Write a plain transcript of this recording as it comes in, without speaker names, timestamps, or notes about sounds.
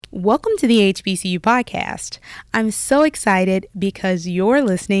Welcome to the HBCU podcast. I'm so excited because you're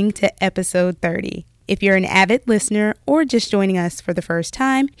listening to episode 30. If you're an avid listener or just joining us for the first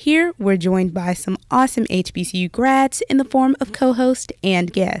time, here we're joined by some awesome HBCU grads in the form of co-host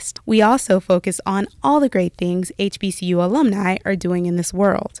and guest. We also focus on all the great things HBCU alumni are doing in this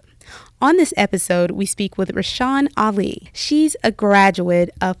world. On this episode, we speak with Rashawn Ali. She's a graduate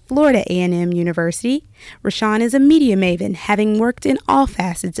of Florida A&M University. Rashawn is a media maven, having worked in all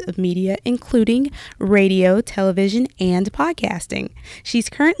facets of media, including radio, television, and podcasting. She's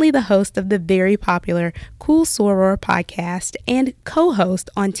currently the host of the very popular Cool Soror podcast and co-host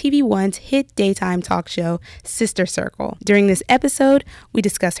on TV One's hit daytime talk show, Sister Circle. During this episode, we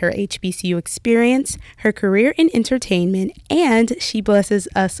discuss her HBCU experience, her career in entertainment, and she blesses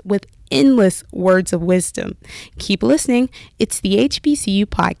us with endless words of wisdom. Keep listening. It's the HBCU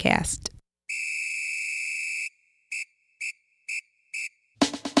podcast.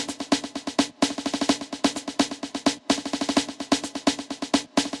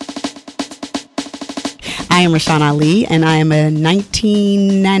 I am Rashawn Ali, and I am a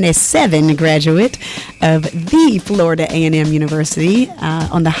 1997 graduate of the Florida A&M University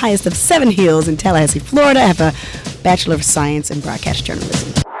on the highest of 7 hills in Tallahassee, Florida. I have a Bachelor of Science in Broadcast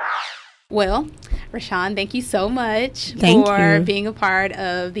Journalism. Well, Rashawn, thank you so much for being a part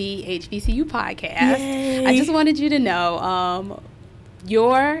of the HBCU podcast. Yay. I just wanted you to know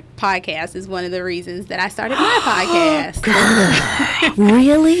your podcast is one of the reasons that I started my podcast.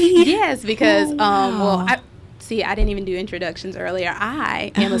 Really? Yes, because, I didn't even do introductions earlier.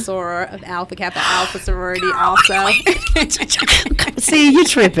 I am a soror of Alpha Kappa Alpha sorority also. See, you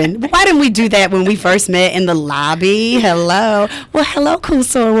tripping. Why didn't we do that when we first met in the lobby? Hello. Well, hello, Cool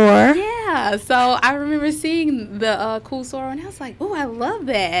Soror. Yeah, so I remember seeing the Cool Soror, and I was like, oh, I love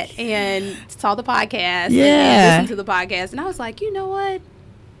that. And saw the podcast. Yeah. And listened to the podcast, and I was like, you know what?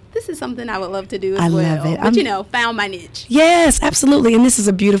 This is something I would love to do as well. I love it. But, found my niche. Yes, absolutely. And this is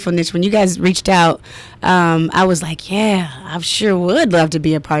a beautiful niche. When you guys reached out, I was like, yeah, I sure would love to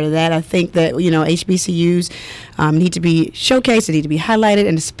be a part of that. I think that, HBCUs need to be showcased, they need to be highlighted,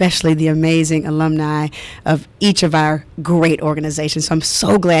 and especially the amazing alumni of each of our great organizations. So I'm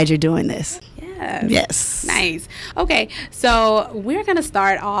so glad you're doing this. Yes. Nice. Okay, so we're going to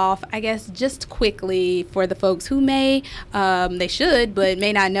start off, I guess, just quickly for the folks who they should, but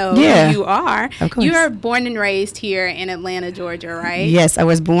may not know who you are. Of course. You are born and raised here in Atlanta, Georgia, right? Yes, I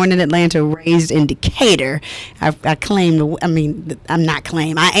was born in Atlanta, raised in Decatur. I am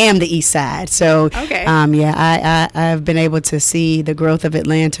the East Side. So, okay. I've been able to see the growth of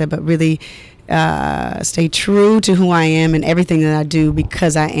Atlanta, but really stay true to who I am and everything that I do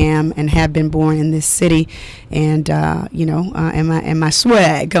because I am and have been born in this city, and my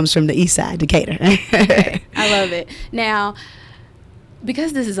swag comes from the East Side, Decatur. Okay. I love it. Now,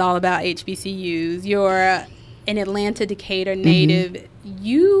 because this is all about HBCUs, you're an Atlanta, Decatur native. Mm-hmm.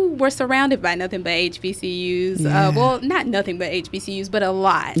 You were surrounded by nothing but HBCUs. Yeah. Not nothing but HBCUs, but a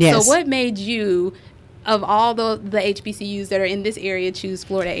lot. Yes. So what made you, of all the HBCUs that are in this area, choose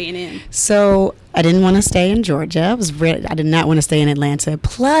Florida A&M? So I didn't want to stay in Georgia. I did not want to stay in Atlanta.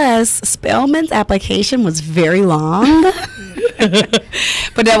 Plus, Spelman's application was very long.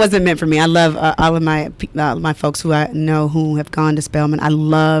 But that wasn't meant for me. I love all of my folks who I know who have gone to Spelman. I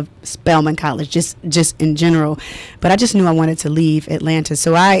love Spelman College, just in general. But I just knew I wanted to leave Atlanta.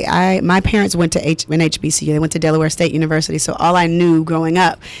 So my parents went to an HBCU. They went to Delaware State University. So all I knew growing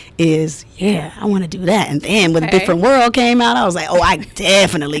up is, I want to do that. And then when Different World came out, I was like, oh, I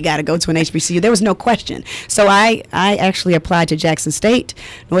definitely got to go to an HBCU. There was no question. So I actually applied to Jackson State,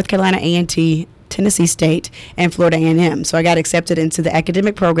 North Carolina A&T, Tennessee State, and Florida A&M. So I got accepted into the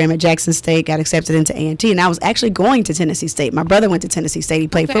academic program at Jackson State, got accepted into A&T, and I was actually going to Tennessee State. My brother went to Tennessee State. He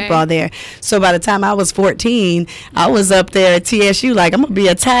played football there. So by the time I was 14, I was up there at TSU like, I'm going to be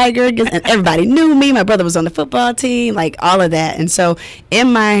a Tiger. And everybody knew me. My brother was on the football team, like all of that. And so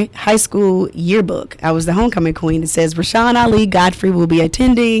in my high school yearbook, I was the homecoming queen. It says, Rashawn Ali Godfrey will be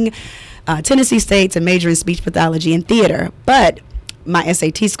attending Tennessee State to major in speech pathology and theater. But my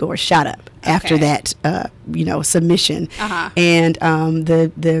SAT score shot up after that, submission. Uh-huh. And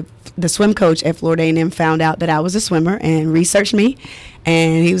the swim coach at Florida A&M found out that I was a swimmer and researched me.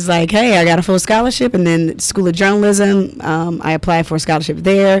 And he was like, hey, I got a full scholarship. And then School of Journalism, I applied for a scholarship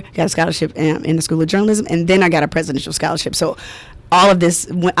there, got a scholarship in the School of Journalism, and then I got a presidential scholarship. So all of this,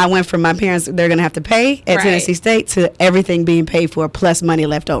 I went from my parents, they're going to have to pay at Tennessee State, to everything being paid for plus money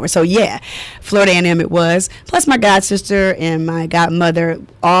left over. So, Florida A&M it was. Plus my god sister and my godmother,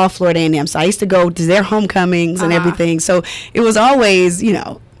 all Florida A&M. So I used to go to their homecomings and everything. So it was always,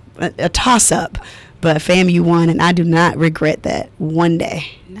 a toss-up. But FAMU won, and I do not regret that one day.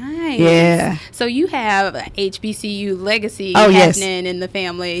 Nice. Nice. Yeah. So you have a HBCU legacy yes. happening in the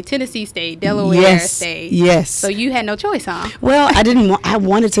family. Tennessee State, Delaware State. Yes. So you had no choice, huh? Well, I didn't want. I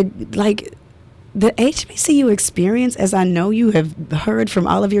wanted to like. The HBCU experience, as I know you have heard from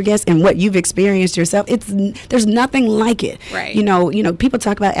all of your guests and what you've experienced yourself, there's nothing like it. Right. You know, people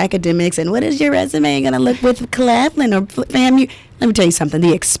talk about academics and what is your resume going to look with Claflin or FAMU? Let me tell you something.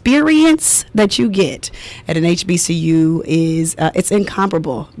 The experience that you get at an HBCU is it's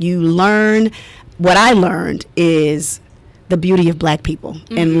incomparable. You learn. What I learned is the beauty of Black people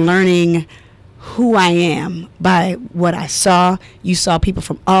and learning who I am by what I saw. You saw people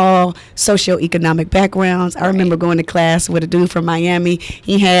from all socioeconomic backgrounds. I remember going to class with a dude from Miami.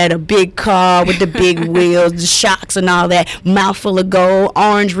 He had a big car with the big wheels, the shocks and all that, mouthful of gold,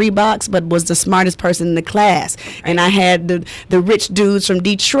 orange Reeboks, but was the smartest person in the class. Right. And I had the rich dudes from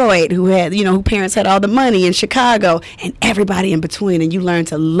Detroit who had, who parents had all the money in Chicago, and everybody in between. And you learn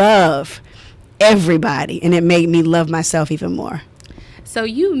to love everybody, and it made me love myself even more. So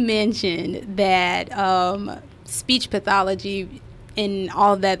you mentioned that speech pathology and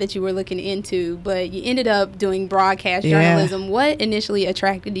all of that you were looking into, but you ended up doing broadcast journalism. What initially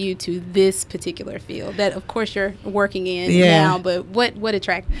attracted you to this particular field that, of course, you're working in now, but what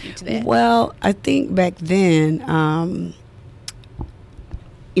attracted you to that? Well, I think back then, I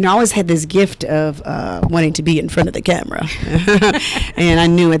always had this gift of wanting to be in front of the camera. And I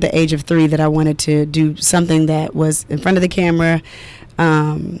knew at the age of 3 that I wanted to do something that was in front of the camera.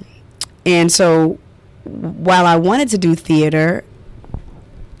 And so while I wanted to do theater,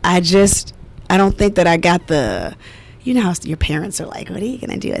 I don't think that I got the, how your parents are like, what are you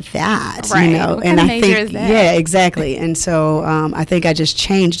going to do with that? Right. What kind of major is that? Yeah, exactly. And so I think I just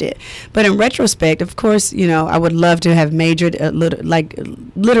changed it. But in retrospect, of course, I would love to have majored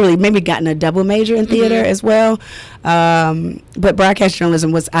literally maybe gotten a double major in theater as well. But broadcast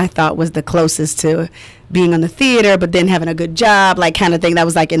journalism I thought was the closest to being on the theater, but then having a good job, like kind of thing that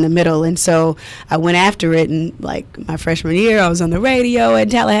was like in the middle. And so I went after it. And like my freshman year, I was on the radio at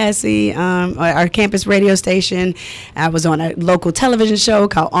Tallahassee, our campus radio station. I was on a local television show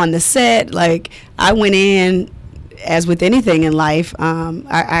called On the Set. Like I went in, as with anything in life,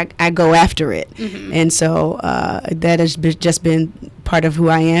 I go after it. And so that has just been part of who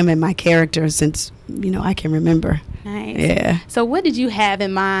I am and my character since, I can remember. Nice. Yeah. So what did you have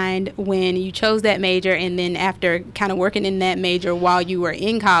in mind when you chose that major, and then after kind of working in that major while you were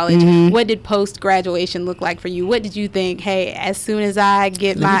in college, what did post-graduation look like for you? What did you think, hey, as soon as I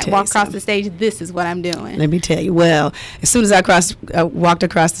walk across the stage, this is what I'm doing? Let me tell you. Well, as soon as I walked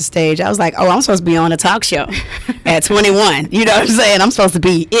across the stage, I was like, I'm supposed to be on a talk show at 21. You know what I'm saying? I'm supposed to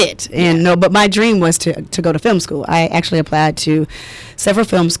be it. And but my dream was to go to film school. I actually applied to several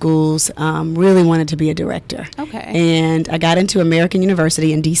film schools, really wanted to be a director. Okay. And I got into American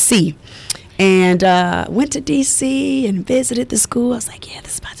University in D.C. and went to D.C. and visited the school. I was like,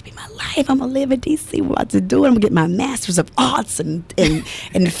 this is about to be my life. I'm going to live in D.C. What I'm about to do it. I'm going to get my Master's of Arts in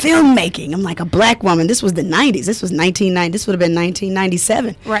filmmaking. I'm like a Black woman. This was the 90s. This was 1990. This would have been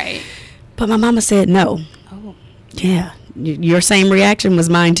 1997. Right. But my mama said no. Oh. Yeah. Your same reaction was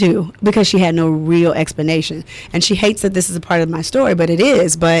mine too, because she had no real explanation, and she hates that this is a part of my story, but it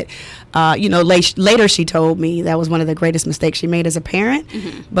is. But later she told me that was one of the greatest mistakes she made as a parent.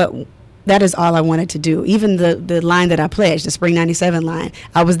 But that is all I wanted to do. Even the line that I pledged, the Spring 97 line,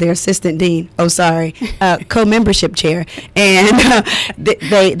 I was their assistant dean. Co-membership chair. And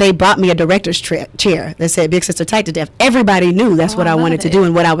they bought me a director's chair that said Big Sister Tight to Death. Everybody knew that's what I wanted to do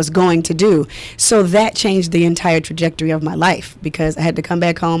and what I was going to do. So that changed the entire trajectory of my life, because I had to come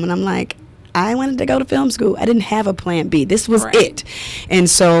back home and I'm like, I wanted to go to film school. I didn't have a plan B. This was it. And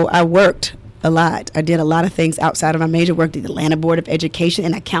so I worked a lot. I did a lot of things outside of my major. Worked at the Atlanta Board of Education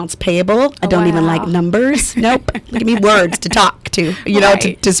in accounts payable. I don't even like numbers. Nope. Give me words to talk to,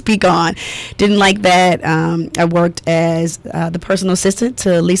 to speak on. Didn't like that. I worked as the personal assistant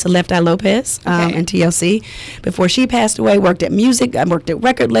to Lisa Left Eye Lopez in TLC before she passed away. Worked at music. I worked at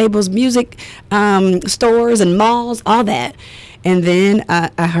record labels, music stores and malls, all that. And then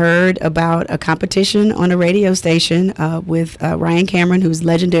I heard about a competition on a radio station with Ryan Cameron, who's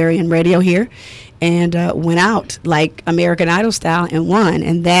legendary in radio here, and went out like American Idol style and won.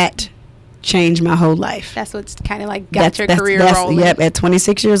 And that changed my whole life. That's what's kind of like got your career rolling. Yep, at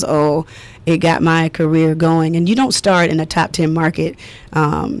 26 years old, it got my career going. And you don't start in a top 10 market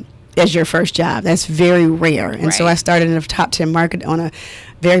as your first job. That's very rare. And so I started in a top 10 market on a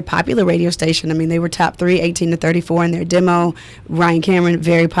very popular radio station. I mean, they were top 3, 18 to 34 in their demo. Ryan Cameron,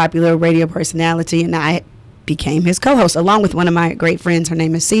 very popular radio personality. And I became his co-host along with one of my great friends. Her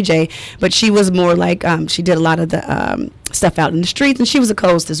name is CJ, but she was more like she did a lot of the stuff out in the streets, and she was a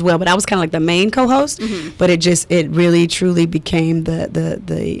co-host as well, but I was kind of like the main co-host. But it really truly became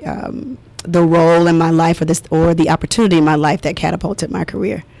the role in my life, or the opportunity in my life that catapulted my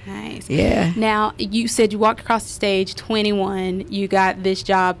career. Nice. Yeah. Now, you said you walked across the stage 21, you got this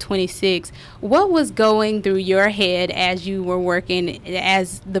job 26. What was going through your head as you were working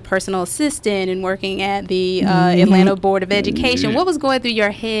as the personal assistant and working at the Atlanta Board of Education? What was going through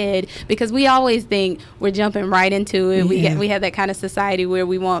your head? Because we always think we're jumping right into it. We have that kind of society where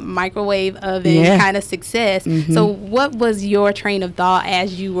we want microwave oven kind of success. So what was your train of thought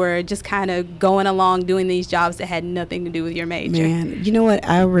as you were just kind of going along doing these jobs that had nothing to do with your major? Man, you know what?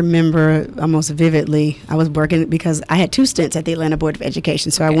 I remember almost vividly. I was working because I had 2 stints at the Atlanta Board of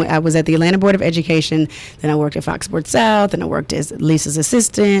Education. So I was at the Atlanta Board of Education, then I worked at Fox Sports South, and I worked as Lisa's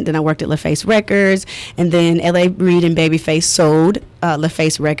assistant, then I worked at LaFace Records, and then L.A. Reid and Babyface sold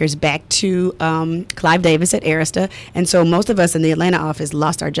LaFace Records back to Clive Davis at Arista, and so most of us in the Atlanta office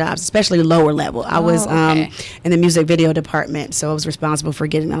lost our jobs, especially lower level. I was in the music video department, so I was responsible for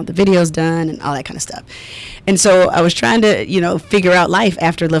getting all the videos done and all that kind of stuff. And so I was trying to, figure out life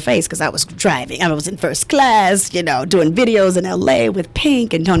after LaFace, because I was driving. I was in first class, doing videos in L.A. with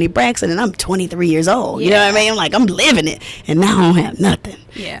Pink and Toni Braxton, and I'm 23 years old. You know what I mean? I'm like, I'm living it, and now I don't have nothing.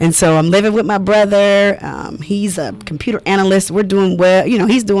 Yeah. And so I'm living with my brother. He's a computer analyst. We're doing well.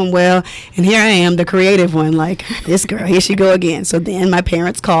 He's doing well. And here I am, the creative one, like, this girl, here she go again. So then my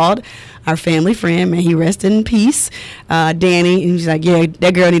parents called our family friend, may he rest in peace, Danny, and he's like, yeah,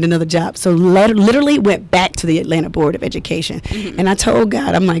 that girl need another job. So literally went back to the Atlanta Board of Education. And I told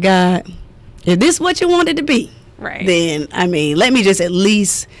God, I'm like, God, if this is what you wanted to be, then, let me just at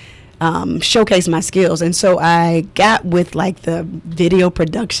least showcase my skills. And so I got with like the video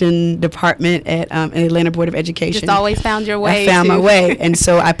production department at Atlanta Board of Education. Just always found your way. I found my way. And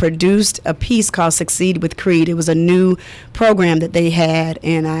so I produced a piece called Succeed with Creed. It was a new program that they had,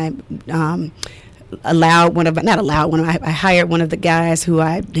 and I I hired one of the guys who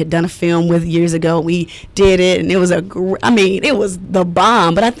I had done a film with years ago. We did it, and it was it was the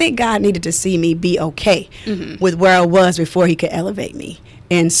bomb. But I think God needed to see me be okay with where I was before he could elevate me.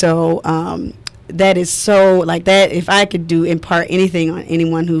 And so that is so like that. If I could impart anything on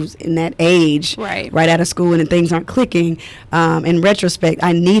anyone who's in that age, right out of school, and things aren't clicking, in retrospect,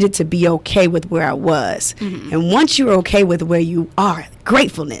 I needed to be okay with where I was. And once you're okay with where you are,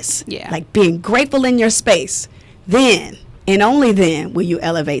 gratefulness, like being grateful in your space, then and only then will you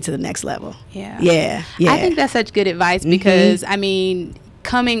elevate to the next level. Yeah. I think that's such good advice, because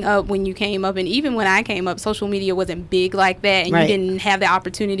coming up, when you came up, and even when I came up, social media wasn't big like that, and you didn't have the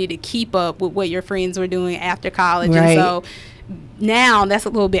opportunity to keep up with what your friends were doing after college. And so now that's a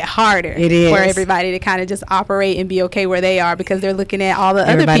little bit harder for everybody to kind of just operate and be okay where they are, because they're looking at all the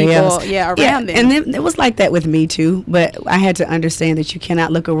everybody other people around them. And it was like that with me too, but I had to understand that you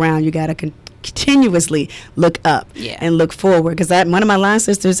cannot look around. You got to continuously look up and look forward, because one of my line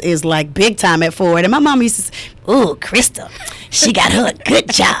sisters is like big time at Ford, and my mom used to say, "Ooh, Krista, she got her a good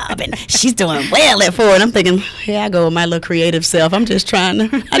job and she's doing well at Ford." I'm thinking, here I go with my little creative self. I just want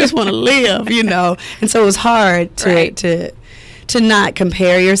to live, and so it was hard to not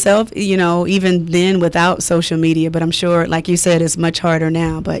compare yourself, even then without social media. But I'm sure, like you said, it's much harder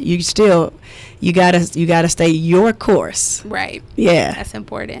now, but you gotta stay your course. Right. Yeah. That's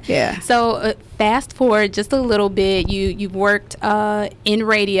important. Yeah. So fast forward just a little bit, you've worked in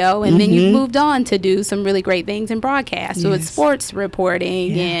radio, and then you've moved on to do some really great things in broadcast. So it's sports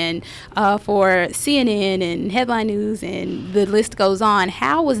reporting and for CNN and Headline News, and the list goes on.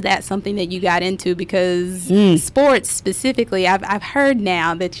 How was that something that you got into? Because sports specifically, I've heard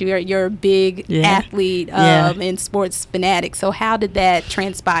now that you're a big athlete and sports fanatic. So how did that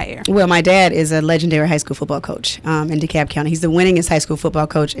transpire? Well, my dad is a legendary high school football coach in DeKalb County. He's the winningest high school football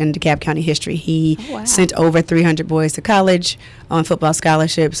coach in DeKalb County history. He sent over 300 boys to college on football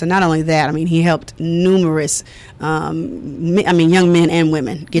scholarships. And not only that, he helped numerous young men and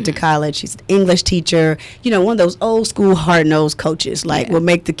women get to college. He's an English teacher, one of those old school hard-nosed coaches, will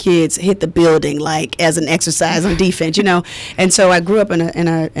make the kids hit the building like as an exercise on defense, And so I grew up in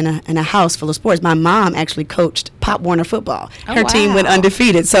a house full of sports. My mom actually coached Pop Warner football. Her team went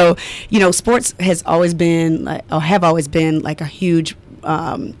undefeated. So, sports has always been like a huge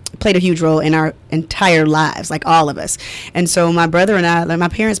played a huge role in our entire lives, like all of us. And so my brother and I, my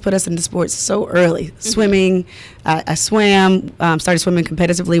parents put us into sports so early. Swimming, I swam, started swimming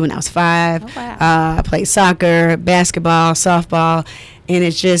competitively when I was 5. I played soccer, basketball, softball, and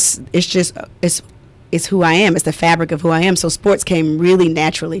it's it's who I am. It's the fabric of who I am. So sports came really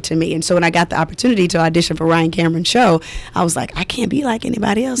naturally to me. And so when I got the opportunity to audition for Ryan Cameron's show, I was like, I can't be like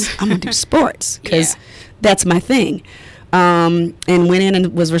anybody else. I'm going to do sports because that's my thing. And went in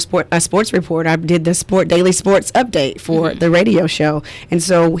and was a sports reporter. I did the daily sports update for the radio show. And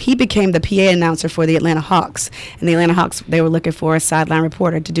so he became the PA announcer for the Atlanta Hawks. And the Atlanta Hawks, they were looking for a sideline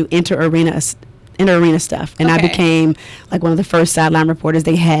reporter to do inter-arena stuff. And I became like one of the first sideline reporters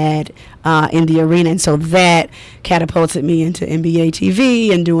they had in the arena. And so that catapulted me into NBA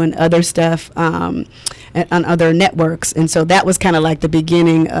TV and doing other stuff on other networks. And so that was kind of like the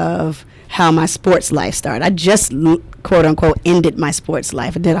beginning of how my sports life started. I just quote unquote ended my sports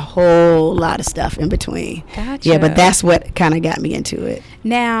life. I did a whole lot of stuff in between. Gotcha. Yeah, but that's what kind of got me into it.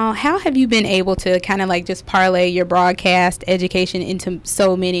 Now, how have you been able to kind of like just parlay your broadcast education into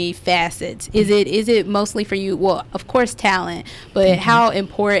so many facets? Is it mostly for you? Well, of course, talent, but how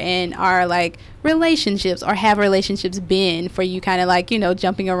important are like relationships, or have relationships been for you, kind of like, you know,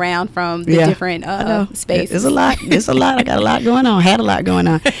 jumping around from the different spaces? It's a lot. I got a lot going on. Had a lot going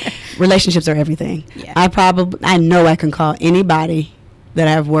on. Relationships are everything. Yeah. I know I can call anybody that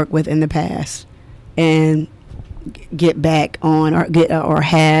I've worked with in the past and get back on, or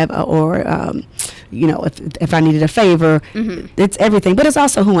you know, if I needed a favor. It's everything, but it's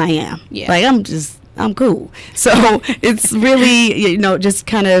also who I am. Yeah. Like I'm cool. So it's really, you know, just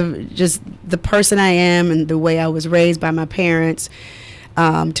kind of just the person I am and the way I was raised by my parents,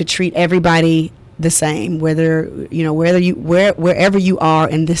 to treat everybody the same, wherever you are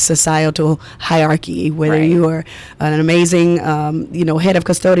in this societal hierarchy, whether you are an amazing, you know, head of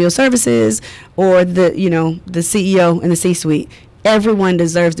custodial services or the CEO in the C-suite. Everyone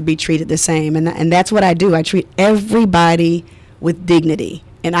deserves to be treated the same. And that's what I do. I treat everybody with dignity.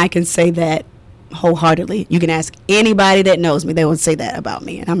 And I can say that wholeheartedly. You can ask anybody that knows me, they will say that about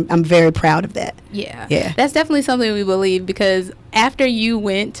me, and I'm very proud of that. Yeah, that's definitely something we believe, because after you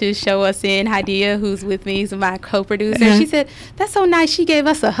went to show us in, Hadia, who's with me, is my co-producer, she said, that's so nice, she gave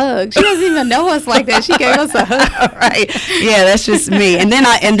us a hug. She doesn't even know us like that. She gave us a hug. Right. Yeah, that's just me. And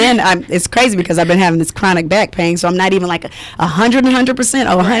then it's crazy because I've been having this chronic back pain, so I'm not even like 100%.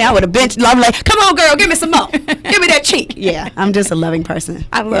 Oh, honey, I would have been, I'm like, come on, girl, give me some more. Give me that cheek. Yeah, I'm just a loving person.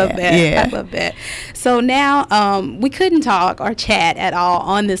 I love that. Yeah. I love that. So now we couldn't talk or chat at all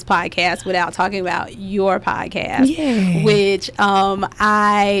on this podcast without talking about your podcast, which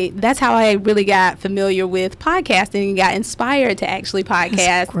that's how I really got familiar with podcasting and got inspired to actually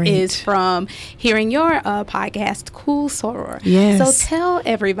podcast, is from hearing your podcast, Cool Soror. Yes. So tell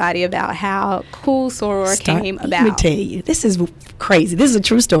everybody about how Cool Soror came about. Let me tell you, this is crazy. This is a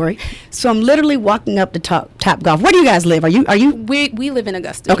true story. So I'm literally walking up to Top Golf. Where do you guys live? Are you? We live in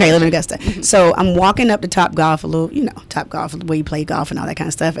Augusta. Okay, live in Augusta. Mm-hmm. So I'm walking up to Top Golf, Top Golf, where you play golf and all that kind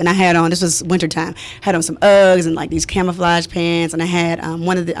of stuff. And I had on, this was wintertime, had on some Uggs and like these camouflage pants. And I had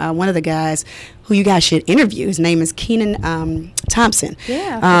one of the guys who you guys should interview. His name is Keenan Thompson.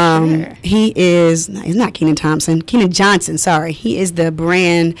 Yeah, sure. He's not Keenan Thompson, Keenan Johnson, sorry. He is the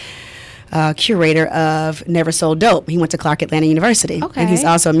brand curator of Never Sold Dope. He went to Clark Atlanta University. Okay. And he's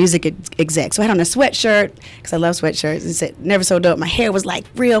also a music exec. So I had on a sweatshirt, because I love sweatshirts. It said Never Sold Dope. My hair was like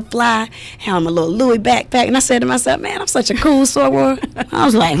real fly. Had on my little Louis backpack. And I said to myself, man, I'm such a cool soror. I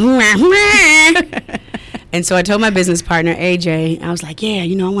was like, And so I told my business partner, AJ, I was like, yeah,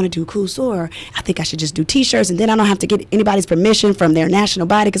 I want to do Cool Soror. I think I should just do T-shirts, and then I don't have to get anybody's permission from their national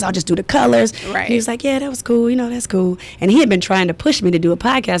body, because I'll just do the colors. Right. He was like, yeah, that was cool. That's cool. And he had been trying to push me to do a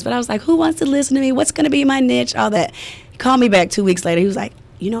podcast, but I was like, who wants to listen to me? What's going to be my niche? All that. He called me back 2 weeks later. He was like,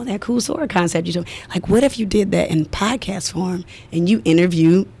 that Cool Soror concept you told me, like, what if you did that in podcast form and you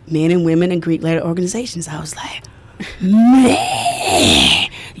interview men and women in Greek letter organizations? I was like, man,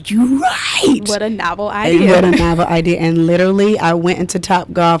 you're right. What a novel idea. And literally, I went into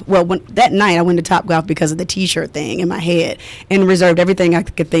Top Golf. Well, that night, I went to Top Golf because of the T-shirt thing in my head, and reserved everything I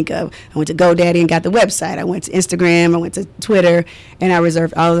could think of. I went to GoDaddy and got the website. I went to Instagram. I went to Twitter, and I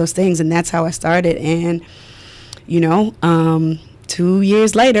reserved all of those things, and that's how I started. And, 2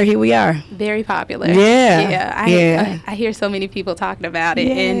 years later, here we are. Very popular. Yeah. I hear so many people talking about it,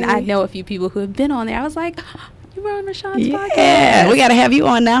 and I know a few people who have been on there. I was like, you were on Rashawn's podcast. Yeah, we got to have you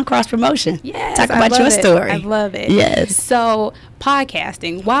on now, cross promotion. Yes, talk about your story. I love it. Yes. So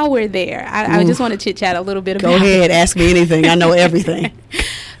podcasting. While we're there, I just want to chit chat a little bit about. Go ahead, ask me anything. I know everything.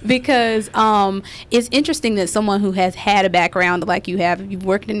 Because it's interesting that someone who has had a background like you have, you've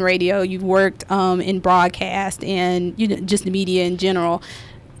worked in radio, you've worked in broadcast, and just the media in general,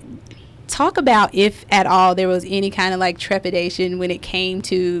 talk about, if at all, there was any kind of like trepidation when it came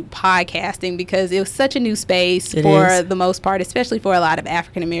to podcasting, because it was such a new space for the most part, especially for a lot of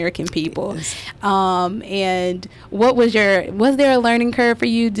African American people. And what was there a learning curve for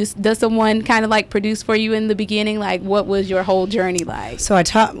you? Does someone kind of like produce for you in the beginning? Like, what was your whole journey like? So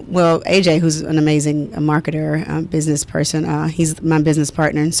AJ, who's an amazing marketer, business person, he's my business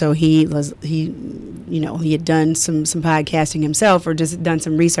partner, and so he had done some podcasting himself, or just done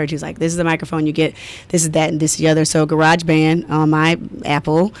some research. He's like, this is the microphone you get, this is that, and this is the other. So GarageBand on my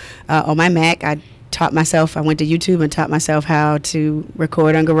Apple, on my Mac, I went to YouTube and taught myself how to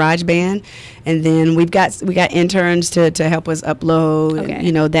record on GarageBand, and then we got interns to help us upload,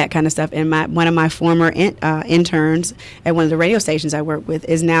 and, that kind of stuff. And one of my former interns at one of the radio stations I work with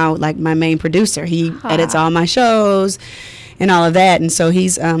is now like my main producer. He edits all my shows and all of that, and so he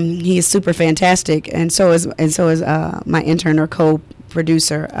is super fantastic, and so is my intern or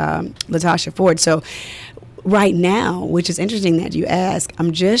co-producer, Latasha Ford. So right now, which is interesting that you ask,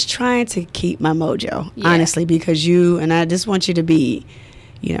 I'm just trying to keep my mojo, honestly, because I just want you to be,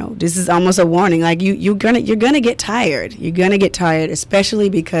 this is almost a warning. Like you're gonna get tired. You're gonna get tired, especially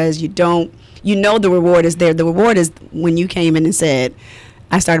because the reward is there. The reward is when you came in and said,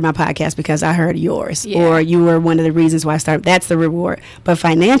 I started my podcast because I heard yours, or you were one of the reasons why I started. That's the reward. But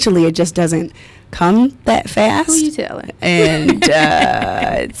financially, it just doesn't come that fast. Who you telling? And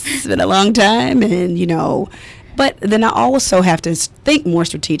it's been a long time, and but then I also have to think more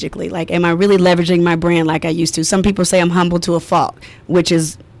strategically. Like, am I really leveraging my brand like I used to? Some people say I'm humble to a fault, which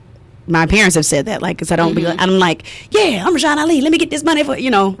is, my parents have said that. Like, because I'm like, yeah, I'm Rashawn Ali. Let me get this money for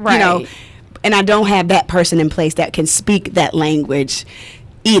right. And I don't have that person in place that can speak that language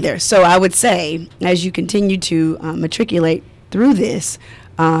either. So I would say, as you continue to matriculate through this,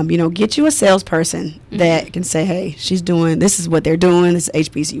 get you a salesperson that can say, hey, this is what they're doing. This is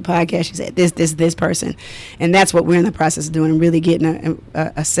HBCU podcast. She said this person. And that's what we're in the process of doing, and really getting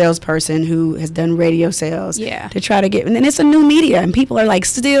a salesperson who has done radio sales to try to get, and then it's a new media, and people are like,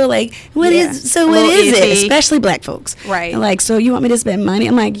 still like, what is it? Especially black folks. Right. And like, so you want me to spend money?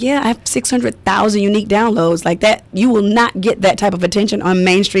 I'm like, yeah, I have 600,000 unique downloads. Like that, you will not get that type of attention on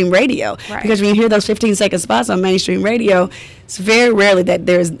mainstream radio. Right. Because when you hear those 15-second spots on mainstream radio, it's very rarely that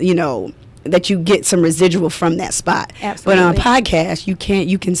there's, that you get some residual from that spot. Absolutely. But on a podcast,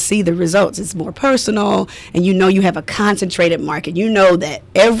 you can see the results. It's more personal, and you have a concentrated market. You know that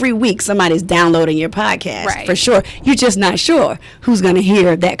every week somebody's downloading your podcast. Right. For sure. You're just not sure who's going to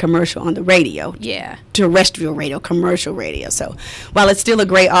hear that commercial on the radio. Yeah. Terrestrial radio, commercial radio. So while it's still a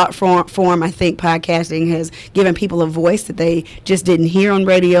great art form, I think podcasting has given people a voice that they just didn't hear on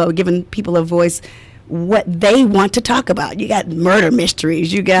radio, given people a voice what they want to talk about. You got murder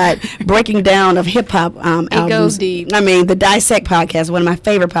mysteries. You got breaking down of hip hop albums. It goes deep. I mean, the Dissect podcast, one of my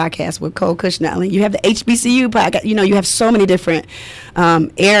favorite podcasts with Cole Cushnow. You have the HBCU podcast. You have so many different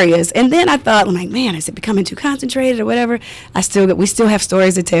areas. And then I thought, I'm like, man, is it becoming too concentrated or whatever? We still have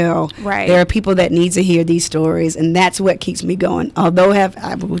stories to tell. Right. There are people that need to hear these stories, and that's what keeps me going. Although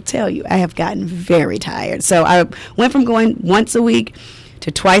I will tell you, I have gotten very tired. So I went from going once a week to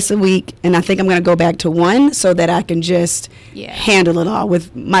twice a week, and I think I'm going to go back to one so that I can just handle it all.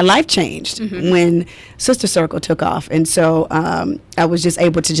 With my life changed when Sister Circle took off, and so I was just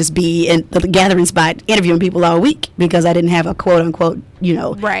able to just be in the gathering spot interviewing people all week because I didn't have a quote unquote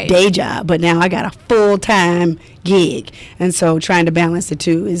day job, but now I got a full-time gig, and so trying to balance the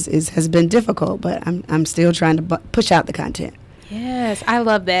two has been difficult, but I'm still trying to push out the content. Yes, I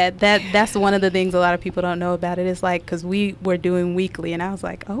love that. That's one of the things a lot of people don't know about it. It's like, because we were doing weekly, and I was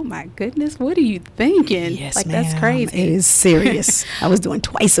like, oh my goodness, what are you thinking? Yes, like, ma'am. That's crazy. It is serious. I was doing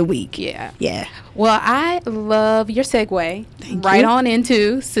twice a week. Yeah. Well, I love your segue on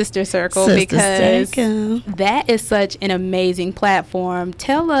into Sister Circle, because that is such an amazing platform.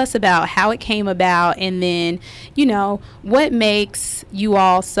 Tell us about how it came about, and then, what makes you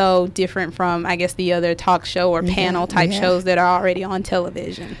all so different from, I guess, the other talk show or panel type shows that are already on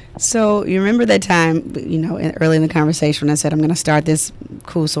television. So you remember that time, early in the conversation when I said I'm going to start this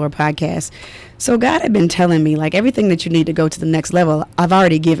Cool Soar podcast. So God had been telling me, like, everything that you need to go to the next level, I've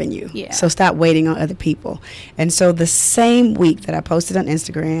already given you. Yeah. So stop waiting on other people. And so the same week that I posted on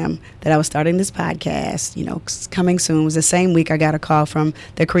Instagram that I was starting this podcast, coming soon, was the same week I got a call from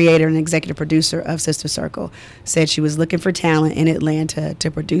the creator and executive producer of Sister Circle. Said she was looking for talent in Atlanta to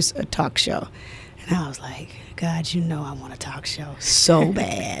produce a talk show. And And I was like, God, you know I want a talk show so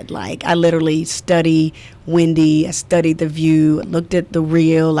bad. Like, I literally study Wendy. I studied The View, looked at The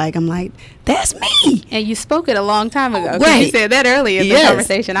Real. Like, I'm like, that's me. And you spoke it a long time ago. 'Cause Right. You said that earlier in the Yes.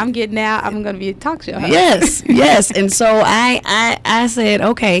 conversation. I'm getting out. I'm going to be a talk show host. Yes, yes. And so I said,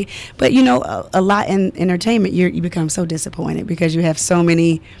 okay. But, you know, a lot in entertainment, you become so disappointed because you have so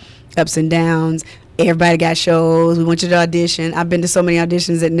many ups and downs. Everybody got shows. We went to the audition. I've been to so many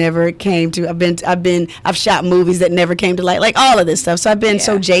auditions that never came to. I've shot movies that never came to light. Like all of this stuff. So I've been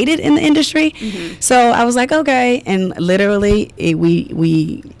so jaded in the industry. Mm-hmm. So I was like, okay. And literally,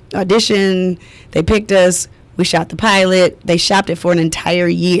 we auditioned. They picked us. We shot the pilot. They shopped it for an entire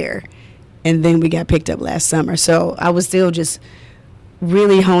year, and then we got picked up last summer. So I was still just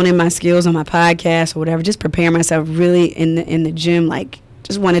really honing my skills on my podcast or whatever. Just preparing myself really in the gym, like.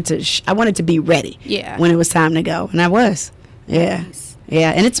 Just wanted to I wanted to be ready when it was time to go, and I was. Nice.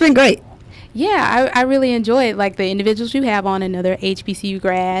 And it's been great. I really enjoyed like the individuals you have on. Another HBCU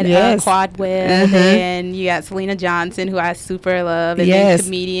grad, Quad Webb, and you got Selena Johnson, who I super love, and then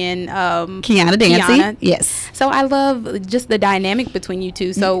comedian Kiana Dancy. Yes. So I love just the dynamic between you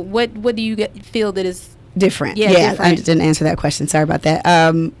two. So what do you feel that is different? Different. I didn't answer that question. Sorry about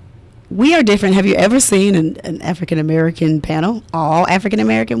that. We are different. Have you ever seen an African American panel? All African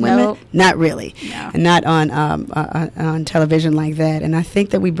American women? Nope. Not really. No. And not on television like that. And I think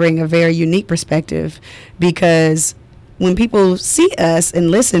that we bring a very unique perspective because when people see us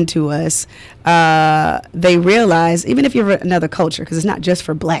and listen to us, they realize, even if you're another culture, because it's not just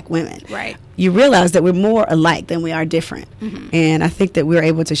for black women, right? You realize that we're more alike than we are different. Mm-hmm. And I think that we're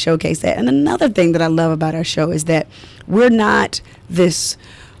able to showcase that. And another thing that I love about our show is that we're not this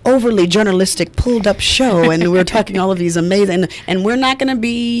overly journalistic pulled up show and we're talking all of these amazing and we're not going to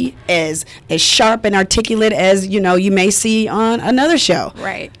be as sharp and articulate as you may see on another show,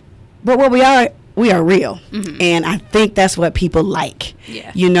 right? But what we are real. Mm-hmm. And I think that's what people like.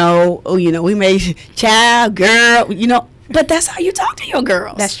 We may child girl, but that's how you talk to your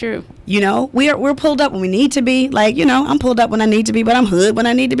girls. That's true. We're pulled up when we need to be. Like, I'm pulled up when I need to be, but I'm hood when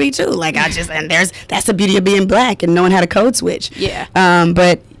I need to be too. Like that's the beauty of being black and knowing how to code switch. Yeah.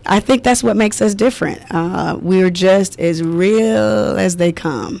 But I think that's what makes us different. We're just as real as they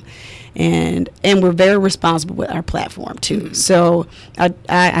come. And we're very responsible with our platform too. Mm-hmm. So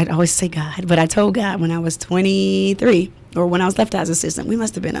I always say God, but I told God when I was 23 or when I was left as assistant, we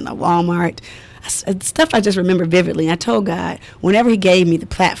must have been in a Walmart. Stuff I just remember vividly. And I told God, whenever He gave me the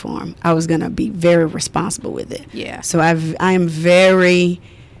platform, I was going to be very responsible with it. Yeah. So I am very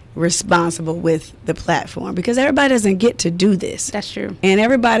responsible with the platform because everybody doesn't get to do this. That's true. And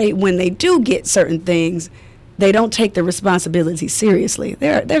everybody, when they do get certain things, they don't take the responsibility seriously.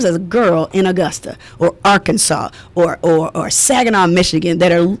 There's a girl in Augusta or Arkansas or Saginaw, Michigan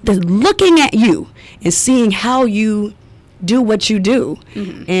that are looking at you and seeing how you do what you do.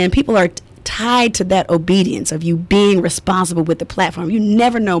 Mm-hmm. And people are tied to that obedience of you being responsible with the platform. You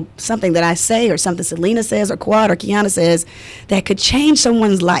never know something that I say or something Selena says or Quad or Kiana says that could change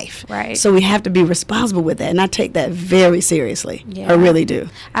someone's life. Right. So we have to be responsible with that, and I take that very seriously. Yeah. I really do.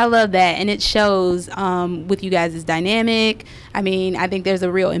 I love that, and it shows with you guys' dynamic. I mean, I think there's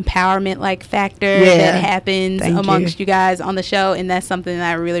a real empowerment factor that happens amongst you guys on the show, and that's something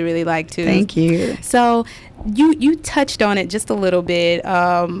that I really, really like too. Thank you. So you touched on it just a little bit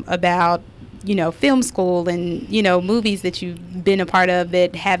about film school and movies that you've been a part of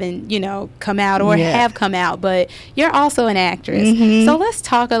that haven't come out or have come out, but you're also an actress. Mm-hmm. So let's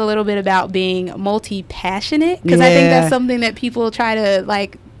talk a little bit about being multi-passionate, because I think that's something that people try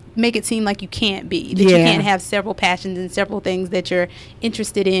to make it seem like you can't be, that you can't have several passions and several things that you're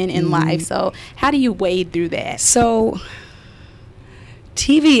interested in life. So how do you wade through that? So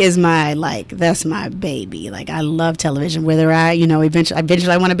TV is that's my baby. I love television, whether I,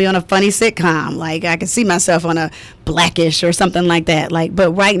 eventually I want to be on a funny sitcom. I can see myself on a Blackish or something like that.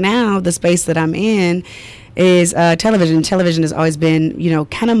 But right now, the space that I'm in is television. Television has always been,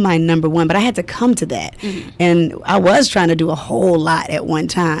 kind of my number one, but I had to come to that. Mm-hmm. And I was trying to do a whole lot at one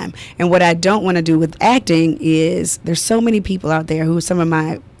time. And what I don't want to do with acting is there's so many people out there who are some of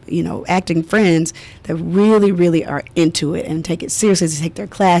my acting friends that really, really are into it and take it seriously. They take their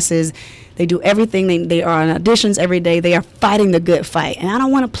classes. They do everything. They are on auditions every day. They are fighting the good fight. And I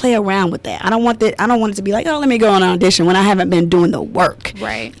don't want to play around with that. I don't want it to be let me go on an audition when I haven't been doing the work.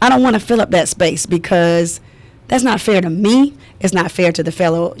 Right. I don't want to fill up that space because that's not fair to me. It's not fair to the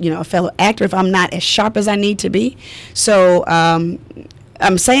fellow actor if I'm not as sharp as I need to be. So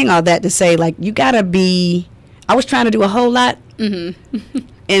I'm saying all that to say, you got to be, I was trying to do a whole lot. Mm-hmm.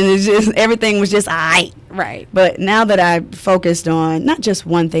 and it's just everything was just all right. Right. But now that I focused on not just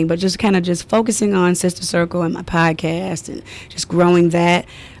one thing, but just kind of just focusing on Sister Circle and my podcast and just growing that,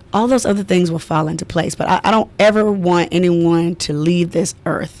 all those other things will fall into place. But I don't ever want anyone to leave this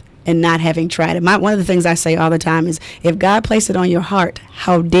earth and not having tried it. One of the things I say all the time is, if God placed it on your heart,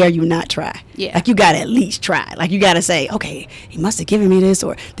 how dare you not try? Yeah. Like, you got to at least try. Like, you got to say, okay, he must have given me this,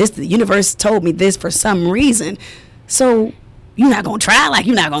 or the universe told me this for some reason. So you're not going to try? Like,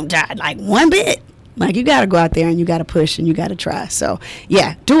 you're not going to try like one bit. Like, you got to go out there and you got to push and you got to try. So,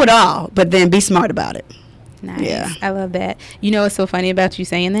 yeah, do it all, but then be smart about it. Nice. Yeah. I love that. You know what's so funny about you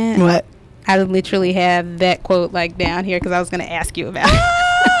saying that? What? I literally have that quote like down here because I was going to ask you about it.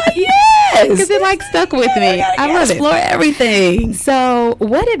 Yes. Because it like stuck with me. I love it. Explore everything. So,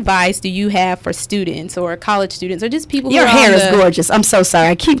 what advice do you have for students or college students or just people who Your are hair on is gorgeous. I'm so sorry.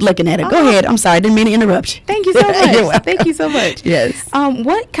 I keep looking at it. Go ahead. I'm sorry. I didn't mean to interrupt you. Thank you so You're much. welcome. Thank you so much. Yes.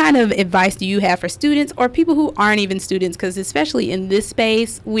 What kind of advice do you have for students or people who aren't even students? Because especially in this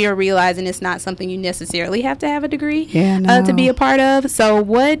space, we are realizing it's not something you necessarily have to have a degree to be a part of. So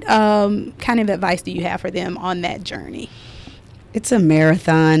what kind of advice do you have for them on that journey? It's a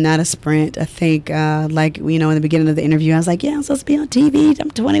marathon, not a sprint. I think, like, in the beginning of the interview, I was like, yeah, I'm supposed to be on TV. I'm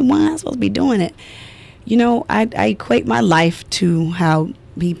 21. I'm supposed to be doing it. I equate my life to how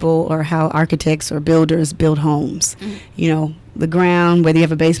people or how architects or builders build homes. Mm-hmm. The ground, whether you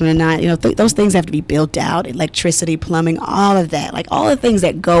have a basement or not, those things have to be built out. Electricity, plumbing, all of that. Like, all the things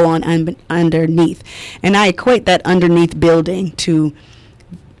that go on underneath. And I equate that underneath building to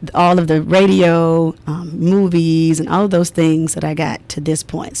all of the radio, movies, and all of those things that I got to this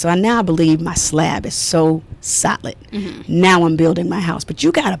point. So I believe my slab is so solid. Mm-hmm. Now I'm building my house. But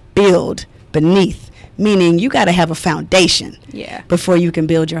you got to build beneath, meaning you got to have a foundation before you can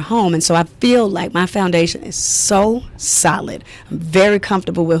build your home. And so I feel like my foundation is so solid. I'm very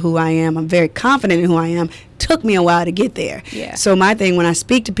comfortable with who I am. I'm very confident in who I am. Took me a while to get there. Yeah. So my thing when I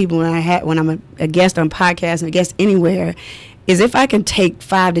speak to people, when I'm a guest on podcasts and a guest anywhere, is if I can take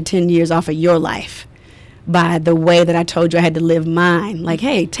 5 to 10 years off of your life by the way that I told you I had to live mine, like,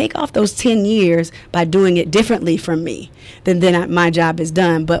 hey, take off those 10 years by doing it differently from me, then my job is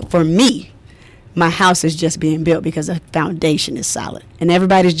done. But for me, my house is just being built because the foundation is solid. And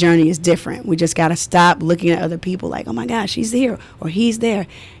everybody's journey is different. We just got to stop looking at other people like, oh, my gosh, she's here or he's there.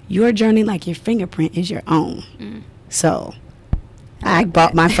 Your journey, like your fingerprint, is your own. Mm. So I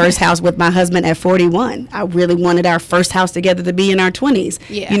bought my first house with my husband at 41. I really wanted our first house together to be in our 20s.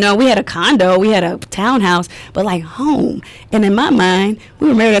 Yeah. We had a condo, we had a townhouse, but like home. And in my mind, we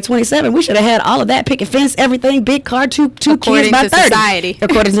were married at 27. We should have had all of that, picket fence, everything, big car, two kids by 30. Society.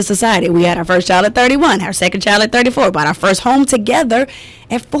 According to society. We had our first child at 31, our second child at 34, bought our first home together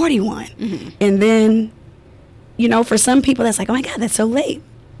at 41. Mm-hmm. And then, for some people, that's like, oh my God, that's so late.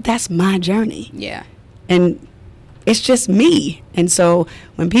 That's my journey. Yeah. And it's just me. And so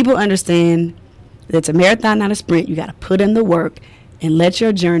when people understand that it's a marathon, not a sprint, you got to put in the work and let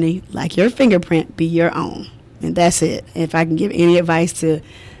your journey, like your fingerprint, be your own. And that's it. If I can give any advice to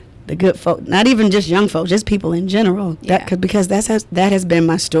the good folk, not even just young folks, just people in general, because that has been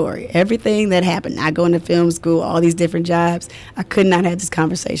my story. Everything that happened, I go into film school, all these different jobs, I could not have this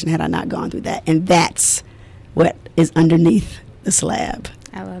conversation had I not gone through that. And that's what is underneath the slab.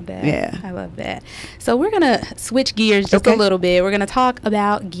 I love that. Yeah. I love that. So we're going to switch gears just a little bit. We're going to talk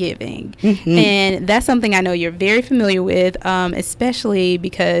about giving. Mm-hmm. And that's something I know you're very familiar with, especially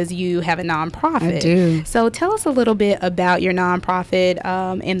because you have a nonprofit. I do. So tell us a little bit about your nonprofit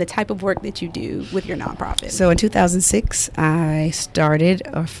and the type of work that you do with your nonprofit. So in 2006, I started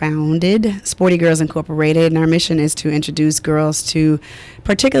or founded Sporty Girls Incorporated, and our mission is to introduce girls to,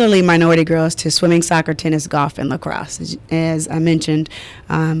 particularly minority girls, to swimming, soccer, tennis, golf, and lacrosse. As I mentioned,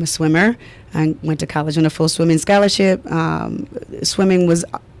 I'm a swimmer. I went to college on a full swimming scholarship. Swimming was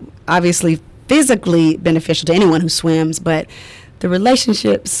obviously physically beneficial to anyone who swims, but the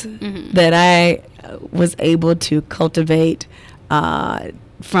relationships that I was able to cultivate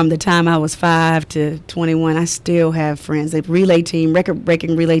from the time I was 5 to 21, I still have friends. The relay team,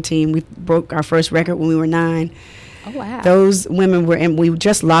 record-breaking relay team, we broke our first record when we were 9. Oh, wow. Those women were, and we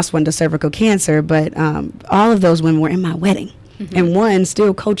just lost one to cervical cancer, but all of those women were in my wedding. Mm-hmm. And one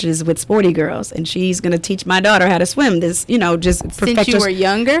still coaches with Sporty Girls, and she's going to teach my daughter how to swim. This, just since you were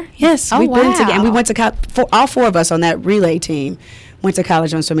younger. Yes, we've been together, and we went to all 4 of us on that relay team went to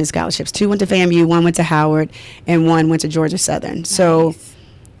college on swimming scholarships. 2 went to FAMU, 1 went to Howard, and 1 went to Georgia Southern. Nice. So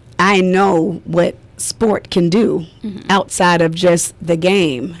I know what sport can do outside of just the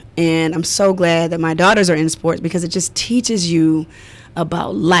game, and I'm so glad that my daughters are in sports because it just teaches you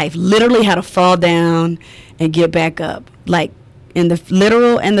about life, literally how to fall down and get back up. Like, in the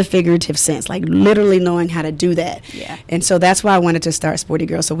literal and the figurative sense, like literally knowing how to do that. Yeah. And so that's why I wanted to start Sporty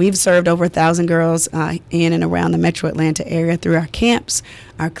Girls. So we've served over 1,000 girls in and around the metro Atlanta area through our camps,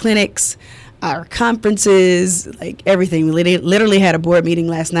 our clinics, our conferences, like everything. We literally had a board meeting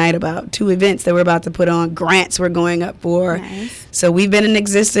last night about 2 events that we're about to put on, grants we're going up for. Nice. So we've been in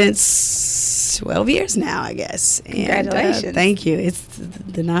existence 12 years now, I guess. Congratulations. And, thank you. It's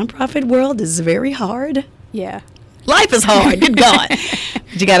the nonprofit world is very hard. Yeah. Life is hard, good God.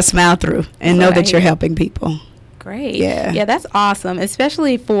 But you got to smile through and know that you're helping people. Great. Yeah, that's awesome,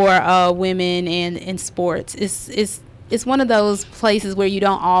 especially for women in sports. It's one of those places where you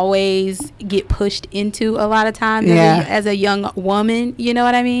don't always get pushed into a lot of times as a young woman, you know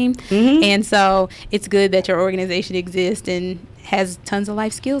what I mean? Mm-hmm. And so it's good that your organization exists and has tons of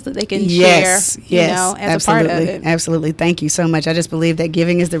life skills that they can share, as absolutely. a part of it. Absolutely. Thank you so much. I just believe that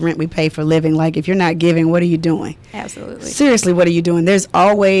giving is the rent we pay for living. Like, if you're not giving, what are you doing? Absolutely. Seriously, what are you doing? There's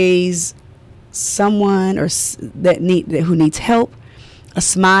always someone who needs help, a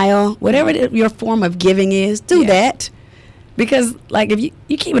smile, whatever your form of giving is, do that. Because, like, if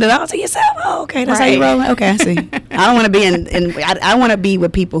you keep it all to yourself, oh, okay, that's how you roll. Okay, I see. I don't want to be I want to be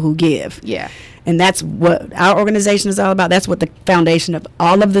with people who give. Yeah. And that's what our organization is all about. That's what the foundation of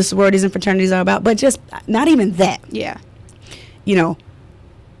all of the sororities and fraternities are about. But just not even that. Yeah.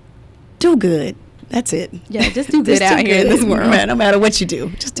 Do good. That's it. Yeah, just do good out here in this world. No matter what you do,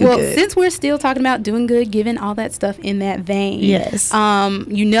 just do good. Well, since we're still talking about doing good, giving all that stuff in that vein. Yes.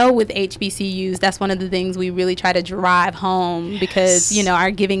 With HBCUs, that's one of the things we really try to drive home because,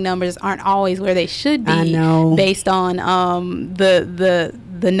 our giving numbers aren't always where they should be. I know. Based on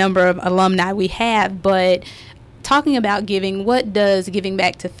the number of alumni we have. But talking about giving, what does giving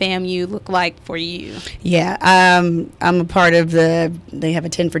back to FAMU look like for you? Yeah, I'm a part of they have a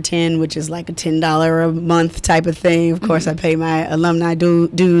 10 for 10, which is like a $10 a month type of thing. Of course, I pay my alumni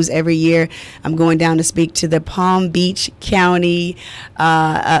dues every year. I'm going down to speak to the Palm Beach County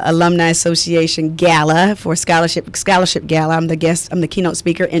Alumni Association Gala for Scholarship Gala. I'm the keynote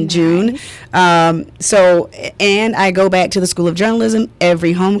speaker in June. And I go back to the School of Journalism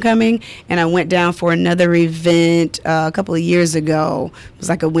every homecoming, and I went down for another event a couple of years ago. It was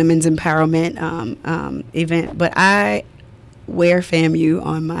like a women's empowerment event, but I wear FAMU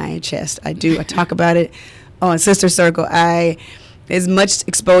on my chest. I do. I talk about it on Sister Circle. As much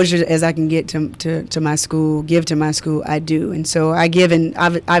exposure as I can get to my school, give to my school, I do. And so I give, and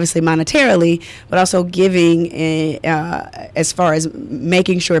obviously monetarily, but also giving as far as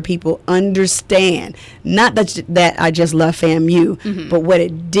making sure people understand, not that I just love FAMU, but what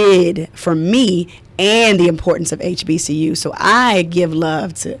it did for me and the importance of HBCU. So I give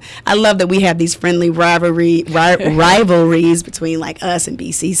love I love that we have these friendly rivalries between like us and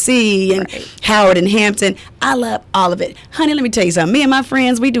BCC and Howard and Hampton. I love all of it. Honey, let me tell you something. Me and my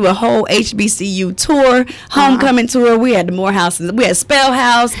friends, we do a whole HBCU tour, homecoming tour. We had the Morehouse, we had Spell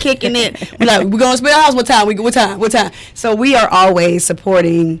House, kicking it. We're going to Spell House, what time? So we are always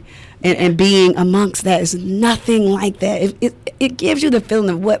supporting and being amongst that. Is nothing like that. It gives you the feeling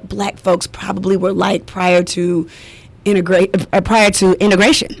of what black folks probably were like prior to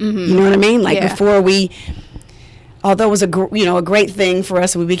integration. You know what I mean? Like before although it was a great thing for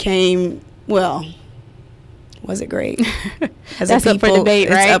us, we became, was it great? That's up for debate,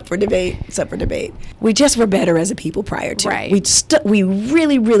 right? It's up for debate. We just were better as a people prior to. Right. We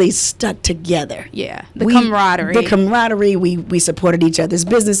really, really stuck together. Yeah. The camaraderie. We supported each other's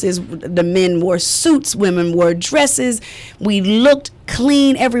businesses. The men wore suits. Women wore dresses. We looked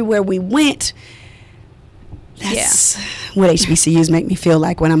clean everywhere we went. That's what HBCUs make me feel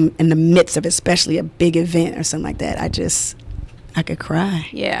like when I'm in the midst of especially a big event or something like that. I could cry.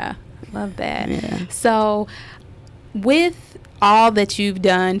 Yeah. Love that. Yeah. So with all that you've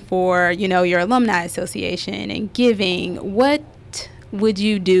done for, your alumni association and giving, what would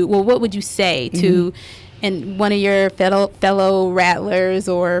you do? Well, what would you say to and one of your fellow rattlers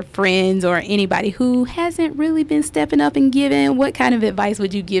or friends or anybody who hasn't really been stepping up and giving? What kind of advice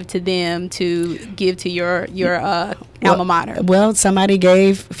would you give to them to give to your alma mater? Well, somebody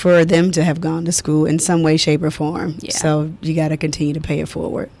gave for them to have gone to school in some way, shape, or form. Yeah. So you got to continue to pay it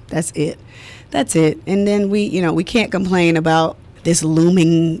forward. That's it. And then we can't complain about this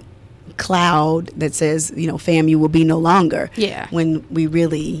looming cloud that says, FAMU will be no longer. Yeah. When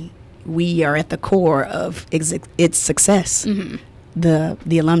we are at the core of its success, the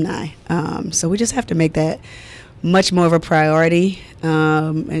alumni. So we just have to make that much more of a priority,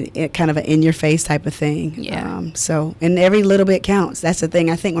 and kind of an in-your-face type of thing. Yeah. And every little bit counts. That's the thing.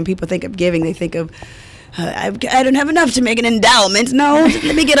 I think when people think of giving, they think of, I don't have enough to make an endowment. No,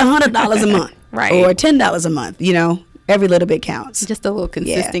 let me get $100 a month. Right. Or $10 a month, every little bit counts. Just a little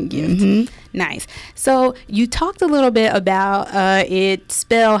consistent gift. Mm-hmm. Nice. So you talked a little bit about it,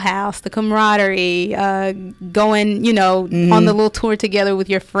 Spell House, the camaraderie, going, on the little tour together with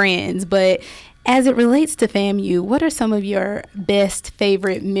your friends. But as it relates to FAMU, what are some of your best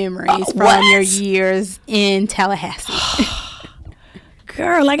favorite memories from your years in Tallahassee?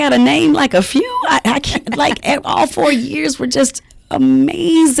 Girl, I got to name like a few. I can't, like all 4 years were just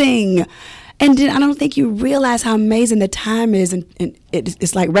amazing. And then I don't think you realize how amazing the time is. And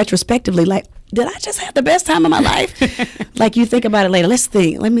it's like retrospectively, like, did I just have the best time of my life? Like you think about it later.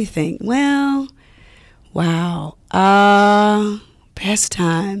 Let me think. Well, wow. Best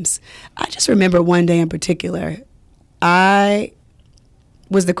times. I just remember one day in particular, I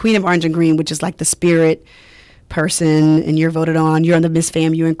was the Queen of Orange and Green, which is like the spirit person, and you're voted on. You're on the Miss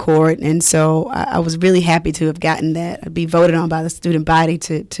FAMU in court, and so I was really happy to have gotten that. I'd be voted on by the student body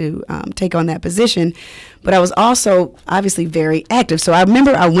to take on that position. But I was also obviously very active. So I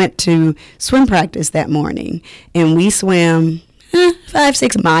remember I went to swim practice that morning, and we swam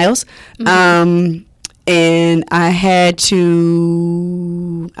 5-6 miles. Mm-hmm. And I had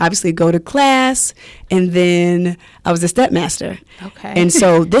to obviously go to class, and then I was a step master. Okay. And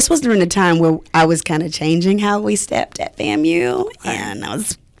so this was during the time where I was kind of changing how we stepped at FAMU, and I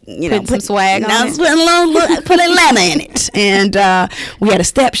was, put some swag on it. Put Atlanta in it. And we had a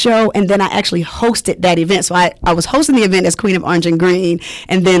step show, and then I actually hosted that event. So I was hosting the event as Queen of Orange and Green,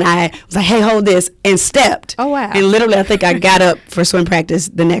 and then I was like, hey, hold this, and stepped. Oh, wow. And literally, I think I got up for swim practice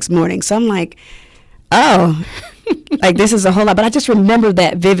the next morning. So I'm like, oh, like this is a whole lot. But I just remember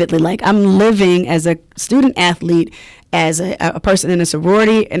that vividly. Like I'm living as a student athlete, as a person in a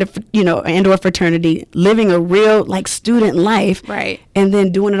sorority and or fraternity, living a real like student life, right? And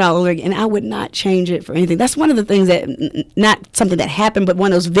then doing it all over again. And I would not change it for anything. That's one of the things that not something that happened, but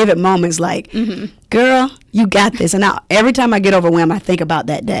one of those vivid moments. Like, girl, you got this. And now every time I get overwhelmed, I think about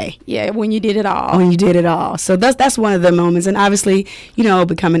that day. Yeah, when you did it all. When you did it all. So that's one of the moments. And obviously,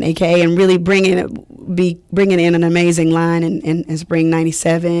 becoming AKA and really bringing in an amazing line in spring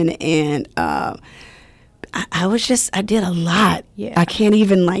 '97, and I did a lot. Yeah. I can't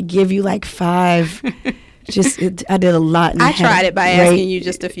even give you 5. I did a lot. And I tried it by asking you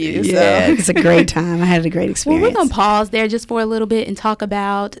just a few. Yeah, so. It's a great time. I had a great experience. Well, we're going to pause there just for a little bit and talk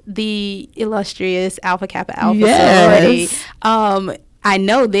about the illustrious Alpha Kappa Alpha sorority. I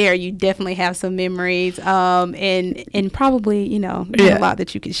know there you definitely have some memories, and probably, not a lot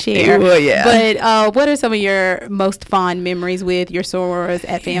that you could share. Well, yeah. But what are some of your most fond memories with your sorors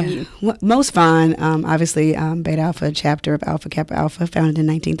at FAMU? Yeah. Most fond, obviously, Beta Alpha chapter of Alpha Kappa Alpha, founded in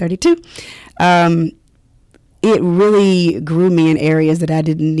 1932. It really grew me in areas that I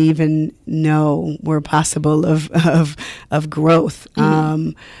didn't even know were possible of growth.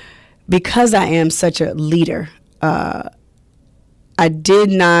 Because I am such a leader, I did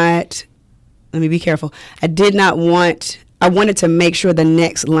not, let me be careful, I wanted to make sure the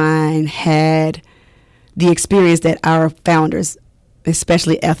next line had the experience that our founders,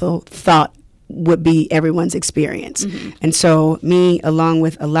 especially Ethel, thought would be everyone's experience. And so me, along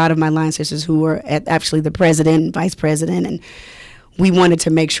with a lot of my line sisters who were actually the president and vice president, and we wanted to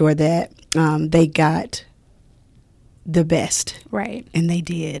make sure that they got the best. Right. And they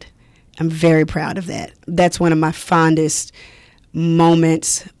did. I'm very proud of that. That's one of my fondest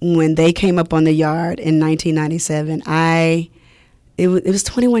moments when they came up on the yard in 1997. It was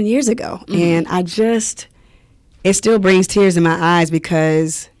 21 years ago, and it still brings tears in my eyes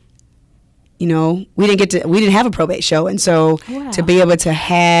because we didn't have a probate show, and so to be able to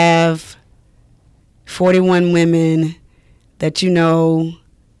have 41 women that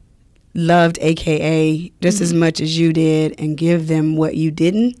loved AKA just as much as you did and give them what you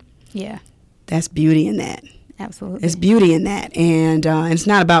didn't. Yeah, that's beauty in that. Absolutely. It's beauty in that. And it's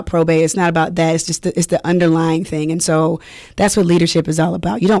not about probate. It's not about that. It's just it's the underlying thing. And so that's what leadership is all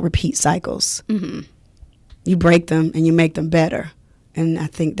about. You don't repeat cycles. You break them and you make them better. And I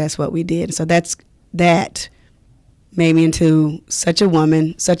think that's what we did. So that made me into such a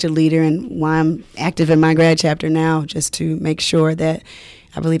woman, such a leader, and why I'm active in my grad chapter now, just to make sure that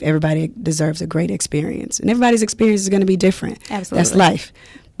I believe everybody deserves a great experience. And everybody's experience is going to be different. Absolutely. That's life.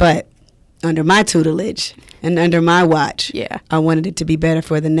 But under my tutelage and under my watch, I wanted it to be better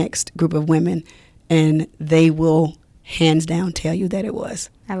for the next group of women, and they will hands down tell you that it was.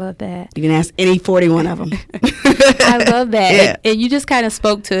 I love that. You can ask any 41 of them. I love that. Yeah. And you just kind of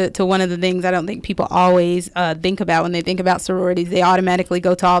spoke to one of the things I don't think people always think about when they think about sororities. They automatically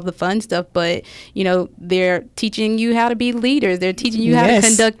go to all the fun stuff, but, you know, they're teaching you how to be leaders. They're teaching you how to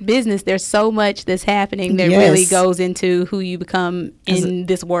conduct business. There's so much that's happening that really goes into who you become in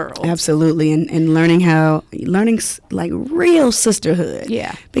this world. Absolutely. And learning like real sisterhood.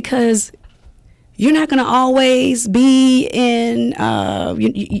 Yeah. Because you're not going to always be in,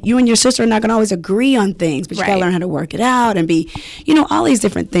 you and your sister are not going to always agree on things, but you got to learn how to work it out and be, you know, all these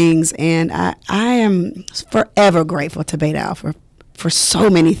different things. And I am forever grateful to Beta Alpha for so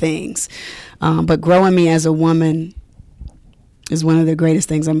many things. But growing me as a woman is one of the greatest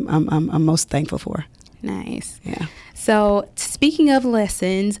things I'm most thankful for. Nice. Yeah. So speaking of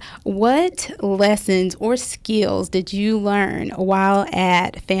lessons, what lessons or skills did you learn while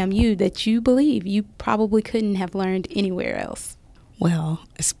at FAMU that you believe you probably couldn't have learned anywhere else? Well,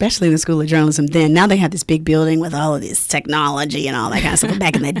 especially in the School of Journalism then. Now they have this big building with all of this technology and all that kind of stuff.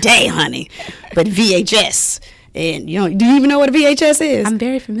 Back in the day, honey. But VHS. And, you know, do you even know what a VHS is? I'm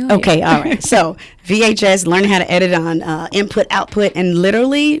very familiar. Okay, all right. So VHS, learning how to edit on input, output, and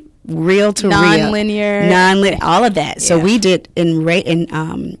literally reel to non-linear, all of that. So we did in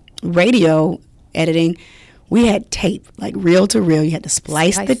radio editing, we had tape, like reel to reel. You had to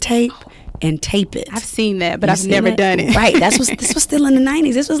splice the tape and tape it. I've seen that, but I've never done it. Right. This was still in the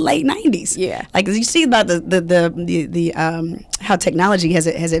 90s. This was late 90s. Yeah. Like you see about the how technology has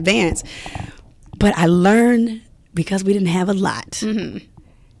advanced. But I learned, because we didn't have a lot, mm-hmm.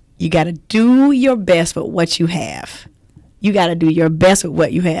 you got to do your best with what you have. You got to do your best with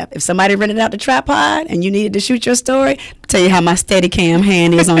what you have. If somebody rented out the tripod and you needed to shoot your story, I'll tell you how my Steadicam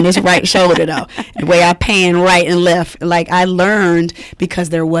hand is on this right shoulder, though. The way I pan right and left. Like, I learned because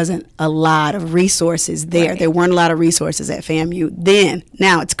there wasn't a lot of resources there. Right. There weren't a lot of resources at FAMU then.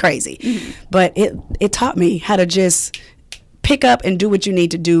 Now it's crazy. Mm-hmm. But it taught me how to just pick up and do what you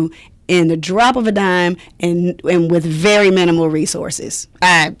need to do in the drop of a dime and with very minimal resources.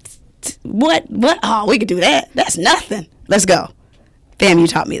 What? Oh, we could do that. That's nothing. Let's go. FAMU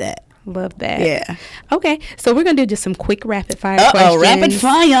taught me that. Love that. Yeah. Okay, so we're going to do just some quick rapid fire questions. Rapid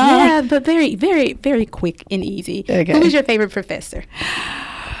fire. Yeah, but very, very, very quick and easy. Okay. Who was your favorite professor?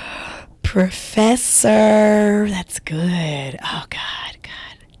 Professor. That's good. Oh, God.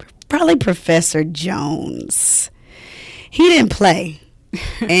 Probably Professor Jones. He didn't play.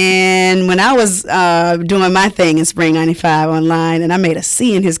 And when I was doing my thing in Spring '95 online, and I made a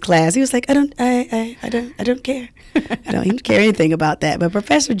C in his class, he was like, I don't care. I don't even care anything about that. But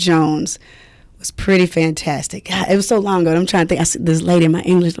Professor Jones was pretty fantastic. God, it was so long ago. I'm trying to think. I see this lady in my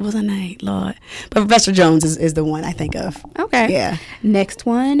English. What was her name? Lord. But Professor Jones is the one I think of. Okay. Yeah. Next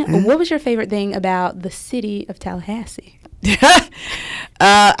one. What was your favorite thing about the city of Tallahassee?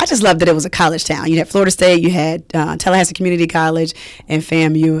 I just loved that it was a college town. You had Florida State, you had Tallahassee Community College, and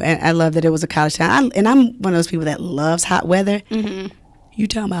FAMU, and I love that it was a college town. I'm one of those people that loves hot weather. Mm-hmm. You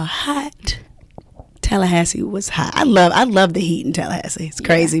talking about hot? Tallahassee was hot. I love the heat in Tallahassee. It's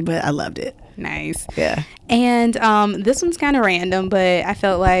crazy, but I loved it. Nice. Yeah. And this one's kind of random, but I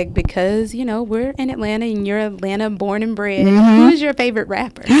felt like because, you know, we're in Atlanta and you're Atlanta born and bred, mm-hmm. who's your favorite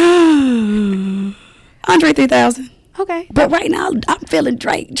rapper? Andre 3000. Okay. But right now, I'm feeling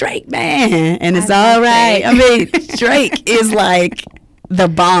Drake, man. And it's all right. I mean, Drake is like the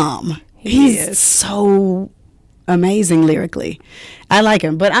bomb. He's so amazing lyrically. I like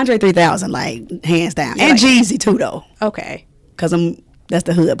him. But Andre 3000, like, hands down. And Jeezy, too, though. Okay. Because that's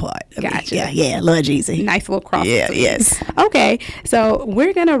the hood part. Gotcha. Yeah, love Jeezy. Nice little cross. Yeah, yes. Okay, so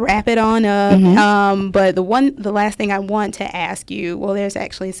we're gonna wrap it on up. Mm-hmm. But the last thing I want to ask you, well, it's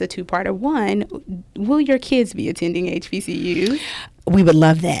a two-parter. One, will your kids be attending HBCU? We would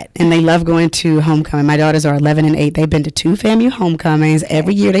love that. And they love going to homecoming. My daughters are 11 and 8. They've been to 2 FAMU homecomings.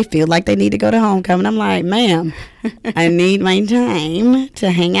 Every year they feel like they need to go to homecoming. I'm like, ma'am, I need my time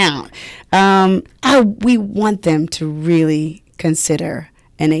to hang out. We want them to really consider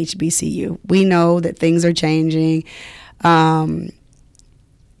an HBCU. We know that things are changing. I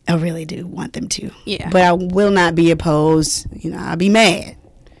really do want them to. Yeah. But I will not be opposed. You know, I'll be mad,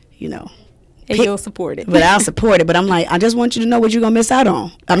 you know. And you'll support it. But I'll support it. But I'm like, I just want you to know what you're going to miss out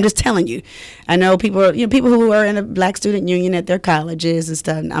on. I'm just telling you. I know people who are in a Black Student Union at their colleges and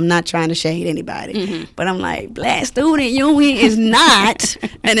stuff. I'm not trying to shade anybody. Mm-hmm. But I'm like, Black Student Union is not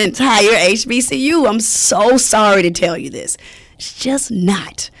an entire HBCU. I'm so sorry to tell you this. It's just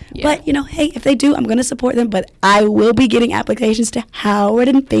not. Yeah. But, you know, hey, if they do, I'm going to support them. But I will be getting applications to Howard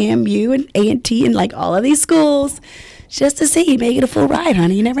and FAMU and A&T and like all of these schools just to see. Make it a full ride,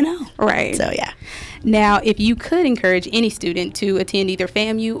 honey. You never know. Right. So, yeah. Now, if you could encourage any student to attend either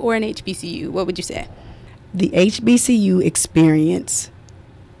FAMU or an HBCU, what would you say? The HBCU experience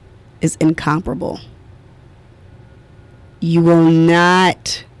is incomparable. You will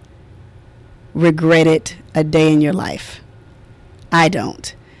not regret it a day in your life. I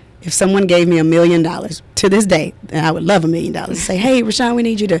don't. If someone gave me $1 million to this day, and I would love $1 million, say, hey, Rashawn, we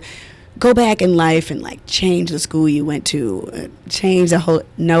need you to go back in life and like change the school you went to, change the whole.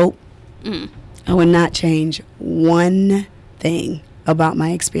 Nope. I would not change one thing about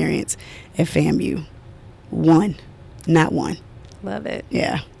my experience at FAMU. One, not one. Love it.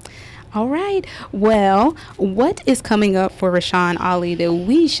 Yeah. All right. Well, what is coming up for Rashawn Ali that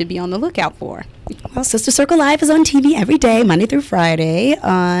we should be on the lookout for? Well, Sister Circle Live is on TV every day, Monday through Friday,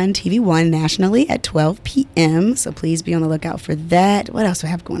 on TV One nationally at 12 p.m. So please be on the lookout for that. What else do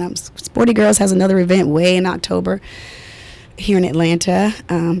I have going on? Sporty Girls has another event way in October here in Atlanta.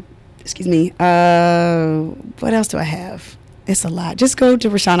 What else do I have? It's a lot. Just go to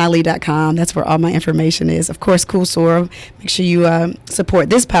RashawnAli.com. That's where all my information is. Of course, Cool Soror. Make sure you support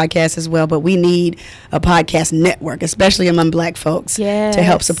this podcast as well. But we need a podcast network, especially among Black folks, to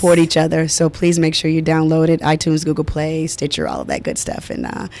help support each other. So please make sure you download it. iTunes, Google Play, Stitcher, all of that good stuff.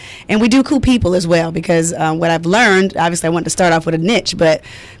 And we do Cool People as well, because what I've learned, obviously I want to start off with a niche, but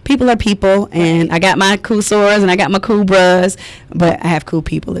people are people. And I got my Cool Sorors and I got my Cool Bras, but I have cool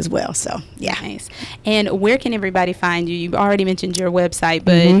people as well. So, yeah. Nice. And where can everybody find you? You've already mentioned your website,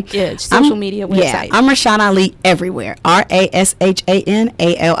 but social media website. Yeah, I'm Rashawn Ali everywhere. RASHANALI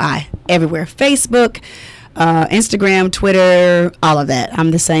everywhere. Facebook, Instagram, Twitter, all of that.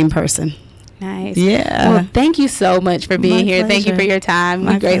 I'm the same person. Nice. Yeah. Well, thank you so much for being here. Pleasure. Thank you for your time.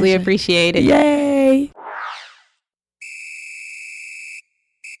 We greatly appreciate it. Yay.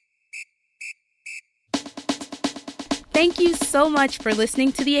 Thank you so much for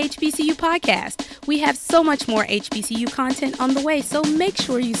listening to the HBCU podcast. We have so much more HBCU content on the way, so make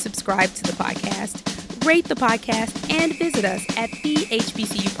sure you subscribe to the podcast, rate the podcast, and visit us at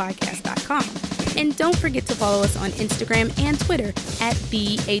thehbcupodcast.com. And don't forget to follow us on Instagram and Twitter at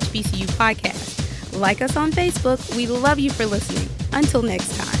The HBCU Podcast. Like us on Facebook. We love you for listening. Until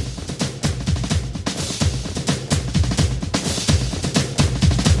next time.